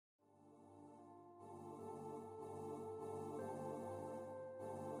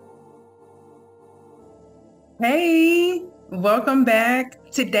Hey, welcome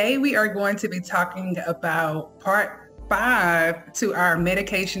back. Today we are going to be talking about part 5 to our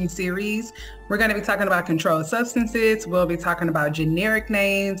medication series. We're going to be talking about controlled substances. We'll be talking about generic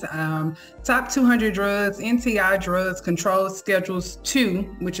names, top 200 drugs, NCI drugs, controlled schedules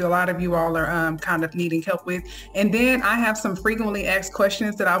 2, which a lot of you all are kind of needing help with. And then I have some frequently asked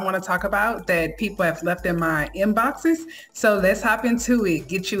questions that I want to talk about that people have left in my inboxes. So let's hop into it.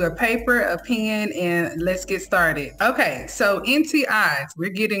 Get you a paper, a pen, and let's get started. Okay, so NTIs,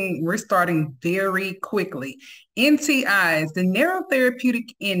 we're starting very quickly. NTIs, the narrow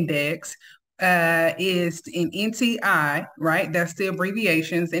therapeutic index, is an NCI, right? That's the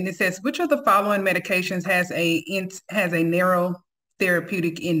abbreviations. And it says, which of the following medications has a narrow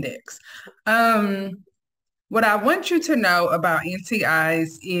therapeutic index? What I want you to know about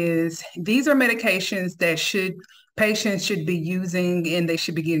NCIs is these are medications that patients should be using, and they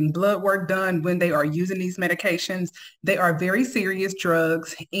should be getting blood work done when they are using these medications. They are very serious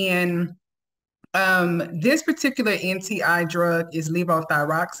drugs, and this particular NTI drug is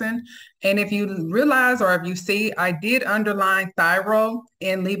levothyroxine. And if you realize, or if you see, I did underline thyro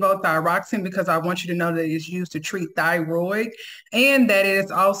and levothyroxine because I want you to know that it's used to treat thyroid and that it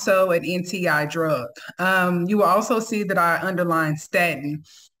is also an NTI drug. You will also see that I underlined statin.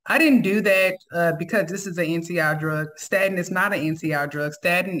 I didn't do that because this is an NCI drug. Statin is not an NCI drug.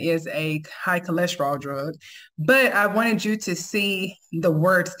 Statin is a high cholesterol drug, but I wanted you to see the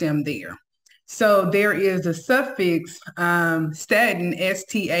word stem there. So there is a suffix statin,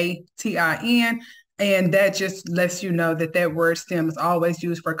 S-T-A-T-I-N, and that just lets you know that that word stem is always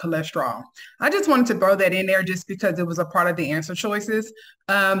used for cholesterol. I just wanted to throw that in there just because it was a part of the answer choices.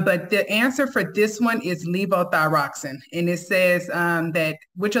 But the answer for this one is levothyroxine. And it says that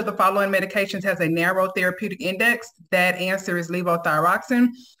which of the following medications has a narrow therapeutic index? That answer is levothyroxine.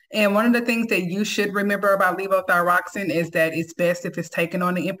 And one of the things that you should remember about levothyroxine is that it's best if it's taken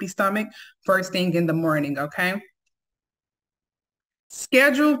on an empty stomach first thing in the morning, okay?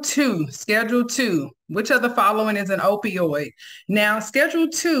 Schedule 2, which of the following is an opioid? Now, Schedule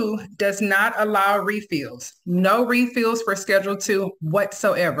 2 does not allow refills. No refills for Schedule 2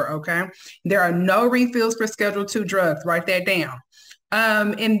 whatsoever, okay? There are no refills for Schedule 2 drugs. Write that down.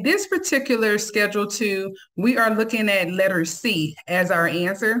 In this particular Schedule 2, we are looking at letter C as our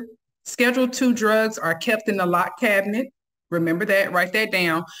answer. Schedule 2 drugs are kept in the locked cabinet. Remember that, write that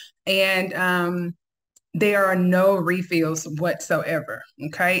down. And there are no refills whatsoever,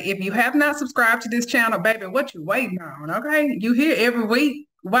 okay? If you have not subscribed to this channel, baby, what you waiting on, okay? You here every week.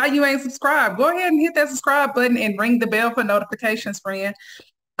 Why you ain't subscribed? Go ahead and hit that subscribe button and ring the bell for notifications, friend.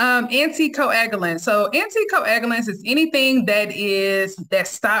 Anticoagulants. So anticoagulants is anything that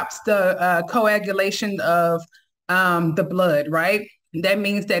stops the coagulation of the blood, right? That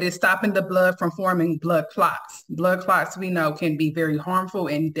means that it's stopping the blood from forming blood clots. Blood clots, we know, can be very harmful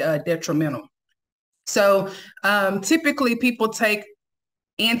and detrimental. So typically people take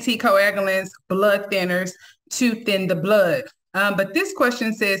anticoagulants, blood thinners to thin the blood. But this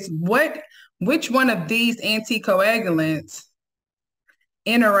question says, which one of these anticoagulants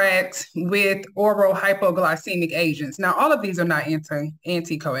interacts with oral hypoglycemic agents? Now, all of these are not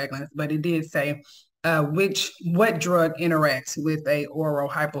anticoagulants, but it did say what drug interacts with a oral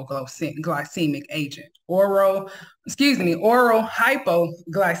hypoglycemic agent. Oral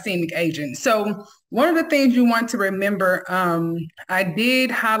hypoglycemic agent. So one of the things you want to remember, I did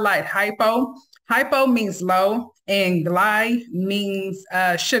highlight hypo. Hypo means low and gly means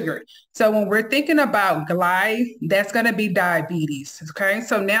sugar. So when we're thinking about gly, that's going to be diabetes. Okay.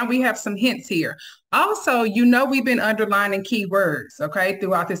 So now we have some hints here. Also, we've been underlining keywords. Okay.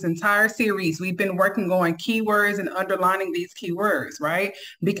 Throughout this entire series, we've been working on keywords and underlining these keywords, right?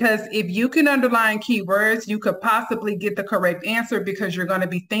 Because if you can underline keywords, you could possibly get the correct answer because you're going to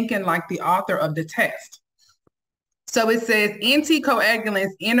be thinking like the author of the text. So it says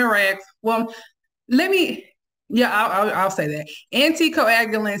anticoagulants interact. Well, I'll say that.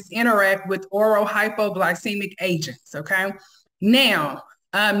 Anticoagulants interact with oral hypoglycemic agents, okay? Now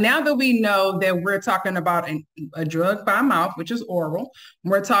that we know that we're talking about a drug by mouth, which is oral,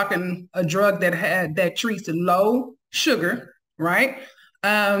 we're talking a drug that treats low sugar, right?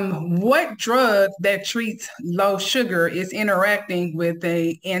 What drug that treats low sugar is interacting with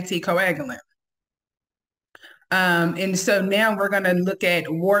an anticoagulant? And so now we're going to look at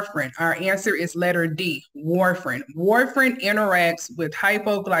warfarin. Our answer is letter D, warfarin. Warfarin interacts with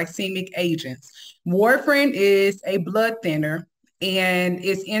hypoglycemic agents. Warfarin is a blood thinner and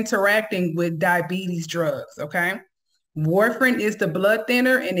it's interacting with diabetes drugs, okay? Warfarin is the blood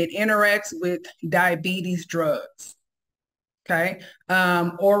thinner and it interacts with diabetes drugs. okay?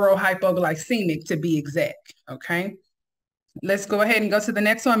 Oral hypoglycemic to be exact, okay? Let's go ahead and go to the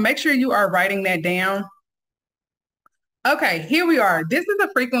next one. Make sure you are writing that down. Okay, here we are. This is a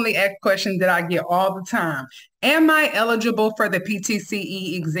frequently asked question that I get all the time. Am I eligible for the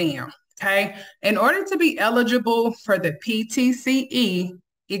PTCE exam? Okay, in order to be eligible for the PTCE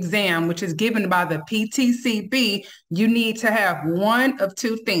exam, which is given by the PTCB, you need to have one of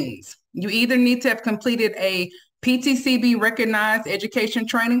two things. You either need to have completed a PTCB recognized education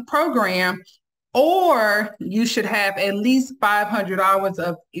training program, or you should have at least 500 hours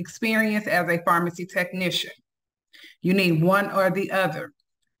of experience as a pharmacy technician. You need one or the other.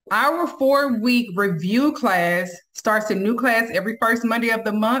 Our 4-week review class starts a new class every first Monday of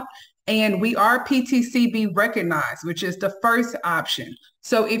the month, and we are PTCB recognized, which is the first option.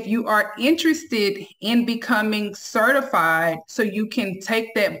 So if you are interested in becoming certified so you can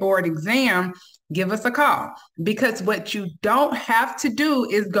take that board exam, give us a call, because what you don't have to do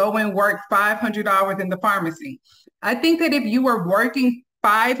is go and work 500 hours in the pharmacy. I think that if you were working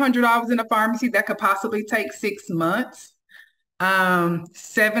 500 hours in a pharmacy, that could possibly take 6 months,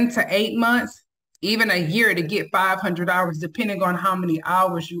 7 to 8 months, even a year to get 500 hours, depending on how many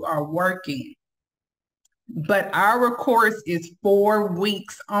hours you are working. But our course is 4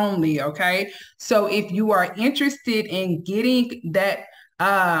 weeks only, okay? So if you are interested in getting that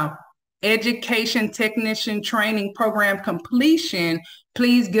education technician training program completion,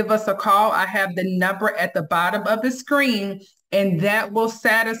 please give us a call. I have the number at the bottom of the screen, and that will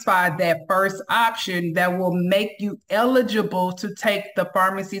satisfy that first option that will make you eligible to take the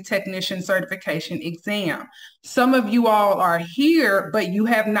pharmacy technician certification exam. Some of you all are here, but you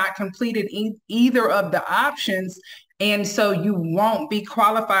have not completed either of the options, and so you won't be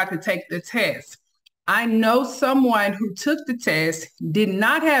qualified to take the test. I know someone who took the test, did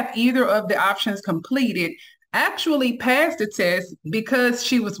not have either of the options completed, actually passed the test because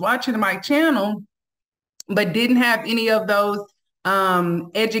she was watching my channel, but didn't have any of those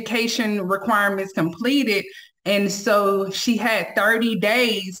education requirements completed. And so she had 30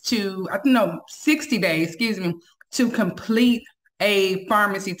 days to, 60 days, excuse me, to complete a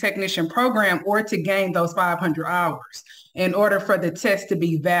pharmacy technician program or to gain those 500 hours in order for the test to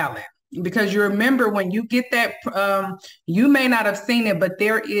be valid. Because you remember when you get that, you may not have seen it, but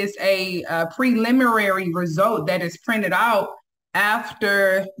there is a preliminary result that is printed out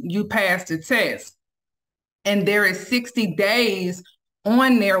after you pass the test. And there is 60 days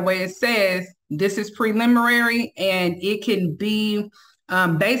on there where it says this is preliminary, and it can be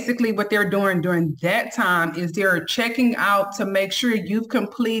basically what they're doing during that time is they're checking out to make sure you've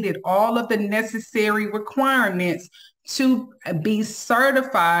completed all of the necessary requirements to be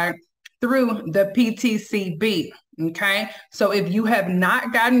certified through the PTCB. Okay, so if you have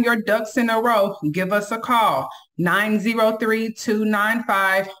not gotten your ducks in a row, give us a call,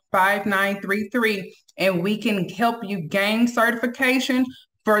 903-295-5933, and we can help you gain certification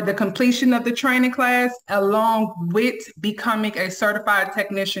for the completion of the training class, along with becoming a certified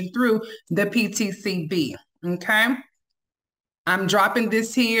technician through the PTCB. Okay. I'm dropping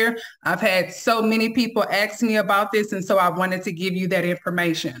this here. I've had so many people ask me about this, and so I wanted to give you that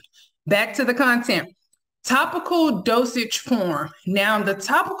information. Back to the content. Topical dosage form. Now, the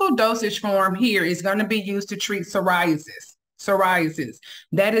topical dosage form here is going to be used to treat psoriasis. Psoriasis.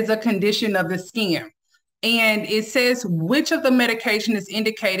 That is a condition of the skin. And it says which of the medication is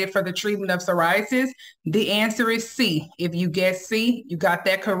indicated for the treatment of psoriasis. The answer is C. If you guess C, you got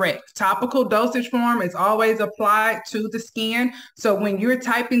that correct. Topical dosage form is always applied to the skin. So when you're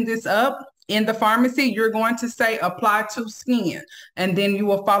typing this up in the pharmacy, you're going to say apply to skin, and then you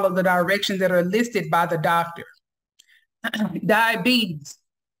will follow the directions that are listed by the doctor. Diabetes.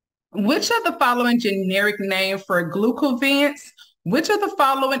 Which of the following generic name for glucovance? Which of the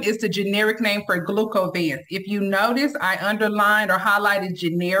following is the generic name for glucovance? If you notice, I underlined or highlighted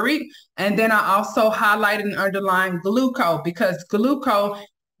generic, and then I also highlighted and underlined gluco, because gluco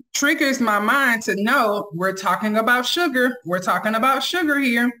triggers my mind to know we're talking about sugar. We're talking about sugar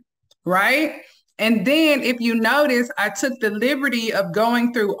here, right? And then if you notice, I took the liberty of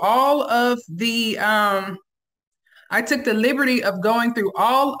going through all of the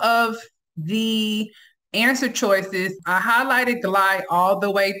answer choices. I highlighted GLI all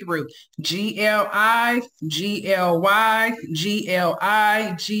the way through. GLI, GLY,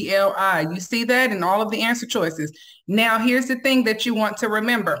 GLI, GLI. You see that in all of the answer choices. Now, here's the thing that you want to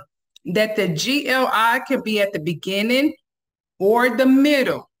remember, that the GLI can be at the beginning or the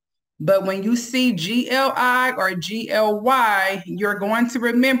middle. But when you see GLI or GLY, you're going to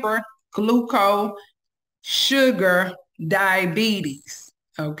remember glucose, sugar, diabetes,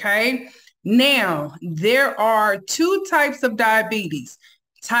 okay? Now, there are two types of diabetes.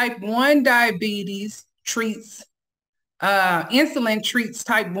 Type 1 diabetes treats, insulin treats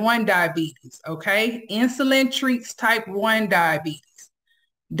type 1 diabetes, okay? Insulin treats type 1 diabetes.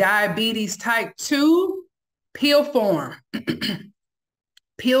 Diabetes type 2, pill form.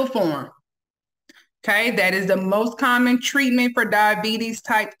 Pill form, okay? That is the most common treatment for diabetes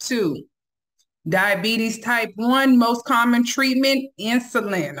type 2. Diabetes type 1, most common treatment,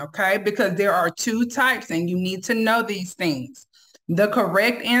 insulin, okay? Because there are two types and you need to know these things. The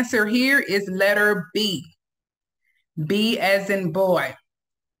correct answer here is letter B. B as in boy.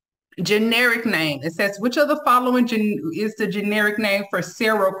 Generic name. It says, which of the following is the generic name for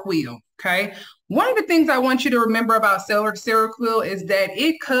Seroquel, okay? One of the things I want you to remember about Seroquel is that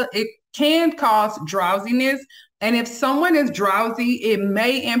it can cause drowsiness. And if someone is drowsy, it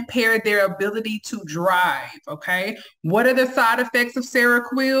may impair their ability to drive, okay? What are the side effects of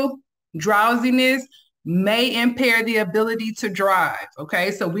Seroquel? Drowsiness may impair the ability to drive, okay?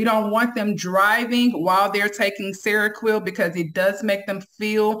 So we don't want them driving while they're taking Seroquel because it does make them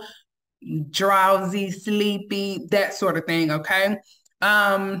feel drowsy, sleepy, that sort of thing, okay?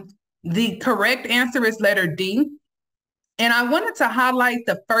 The correct answer is letter D. And I wanted to highlight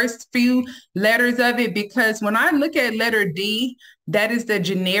the first few letters of it because when I look at letter D, that is the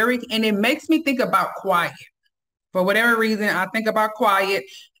generic, and it makes me think about quiet. For whatever reason, I think about quiet.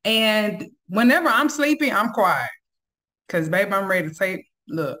 And whenever I'm sleepy, I'm quiet. Because, baby, I'm ready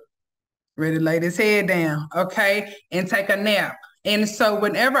to ready to lay this head down, okay? And take a nap. And so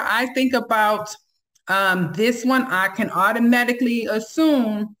whenever I think about this one, I can automatically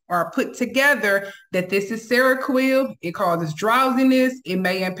assume or put together that this is Seroquel. It causes drowsiness. It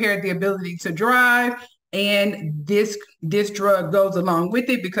may impair the ability to drive. And this drug goes along with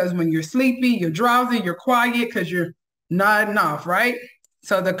it because when you're sleepy, you're drowsy, you're quiet because you're nodding off, right?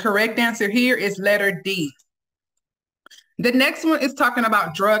 So the correct answer here is letter D. The next one is talking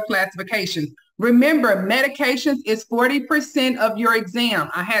about drug classification. Remember, medications is 40% of your exam.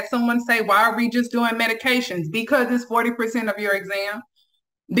 I had someone say, why are we just doing medications? Because it's 40% of your exam.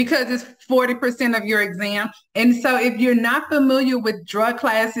 Because it's 40% of your exam. And so if you're not familiar with drug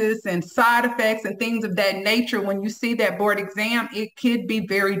classes and side effects and things of that nature, when you see that board exam, it could be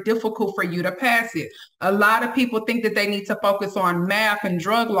very difficult for you to pass it. A lot of people think that they need to focus on math and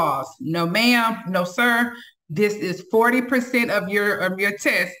drug laws. No, ma'am, no, sir. This is 40% of your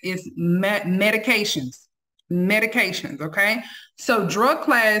test is medications. Medications, okay? So drug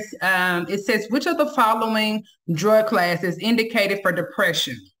class, it says, which of the following drug class is indicated for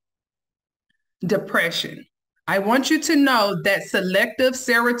depression? Depression. I want you to know that selective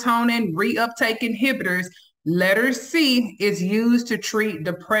serotonin reuptake inhibitors, letter C, is used to treat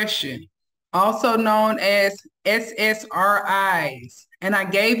depression, also known as SSRIs. And I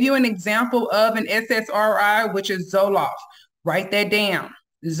gave you an example of an SSRI, which is Zoloft. Write that down.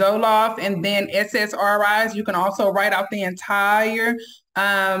 Zoloft and then SSRIs. You can also write out the entire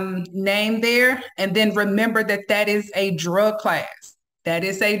name there. And then remember that that is a drug class. That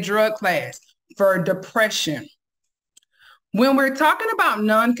is a drug class for depression. When we're talking about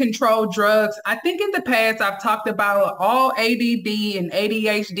non-controlled drugs, I think in the past I've talked about all ADD and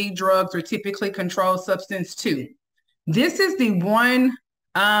ADHD drugs are typically controlled substance too. This is the one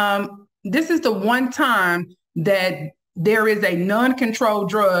time that there is a non-controlled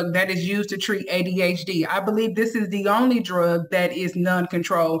drug that is used to treat ADHD. I believe this is the only drug that is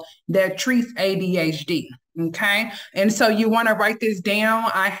non-controlled that treats ADHD. Okay. And so you want to write this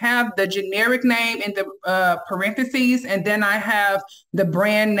down. I have the generic name in the parentheses, and then I have the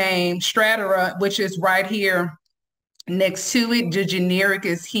brand name Strattera, which is right here next to it. The generic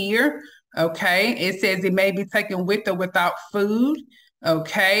is here. Okay. It says it may be taken with or without food.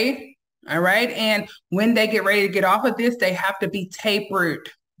 Okay. All right. And when they get ready to get off of this, they have to be tapered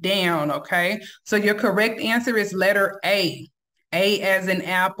down. Okay. So your correct answer is letter A. A as in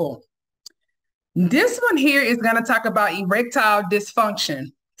apple. This one here is going to talk about erectile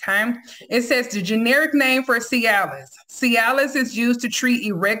dysfunction. Okay. It says the generic name for Cialis. Cialis is used to treat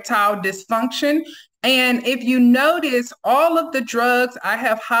erectile dysfunction. And if you notice, all of the drugs I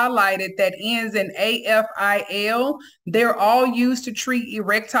have highlighted that ends in AFIL, they're all used to treat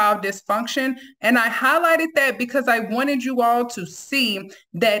erectile dysfunction. And I highlighted that because I wanted you all to see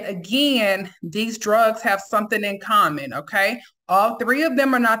that, again, these drugs have something in common, okay? All three of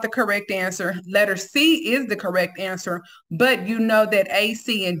them are not the correct answer. Letter C is the correct answer, but you know that A,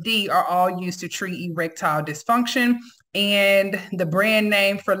 C, and D are all used to treat erectile dysfunction. And the brand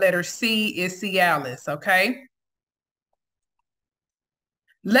name for letter C is Cialis, okay?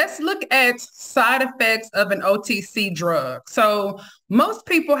 Let's look at side effects of an OTC drug. So most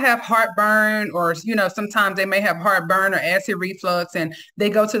people have heartburn, or, sometimes they may have heartburn or acid reflux, and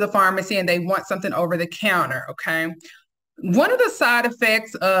they go to the pharmacy and they want something over the counter, okay? One of the side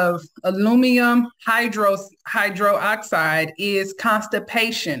effects of aluminum hydroxide is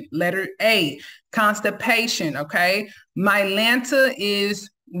constipation. Letter A, constipation, okay? Mylanta is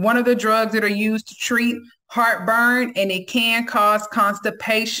one of the drugs that are used to treat heartburn, and it can cause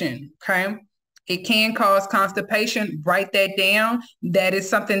constipation, okay? It can cause constipation. Write that down. That is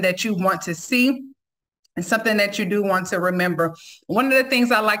something that you want to see and something that you do want to remember. One of the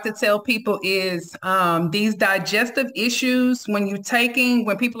things I like to tell people is these digestive issues when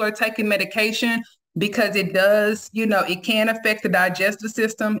people are taking medication, because it does, it can affect the digestive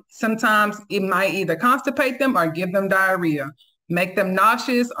system. Sometimes it might either constipate them or give them diarrhea, make them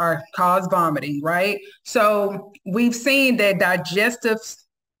nauseous, or cause vomiting, right? So we've seen that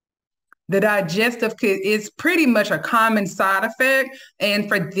the digestive is pretty much a common side effect. And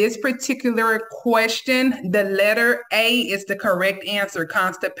for this particular question, the letter A is the correct answer,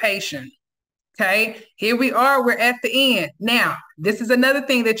 constipation. Okay, here we are, we're at the end. Now, this is another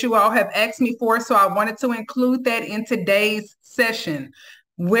thing that you all have asked me for, so I wanted to include that in today's session.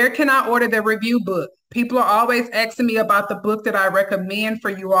 Where can I order the review book? People are always asking me about the book that I recommend for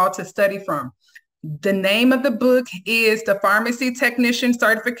you all to study from. The name of the book is the Pharmacy Technician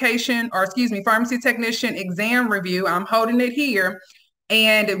Pharmacy Technician Exam Review. I'm holding it here.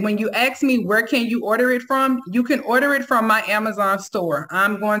 And when you ask me where can you order it from, you can order it from my Amazon store.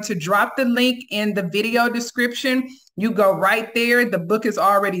 I'm going to drop the link in the video description. You go right there. The book is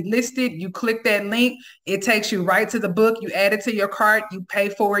already listed. You click that link. It takes you right to the book. You add it to your cart. You pay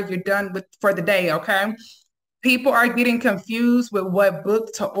for it. You're done for the day, okay? People are getting confused with what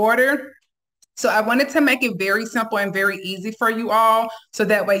book to order. So I wanted to make it very simple and very easy for you all, so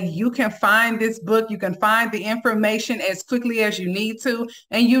that way you can find this book, you can find the information as quickly as you need to,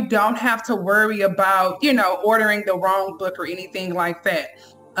 and you don't have to worry about, ordering the wrong book or anything like that.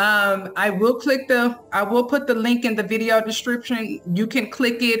 I will put the link in the video description. You can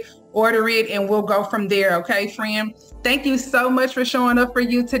click it, order it, and we'll go from there. Okay, friend? Thank you so much for showing up for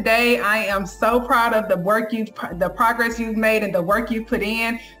you today. I am so proud of the progress you've made and the work you put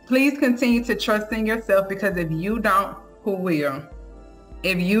in. Please continue to trust in yourself, because if you don't, who will?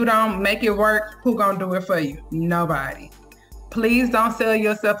 If you don't make it work, who gonna do it for you? Nobody. Please don't sell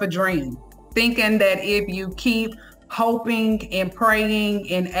yourself a dream, thinking that if you keep hoping and praying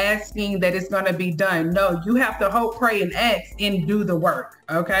and asking that it's going to be done. No, you have to hope, pray, and ask and do the work,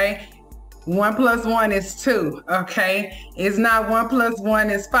 okay? 1 + 1 is 2, okay? It's not 1 + 1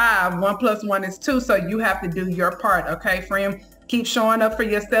 is 5. 1 + 1 is 2, so you have to do your part, okay, friend? Keep showing up for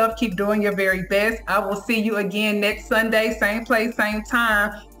yourself. Keep doing your very best. I will see you again next Sunday, same place, same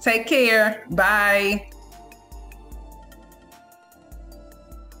time. Take care. Bye.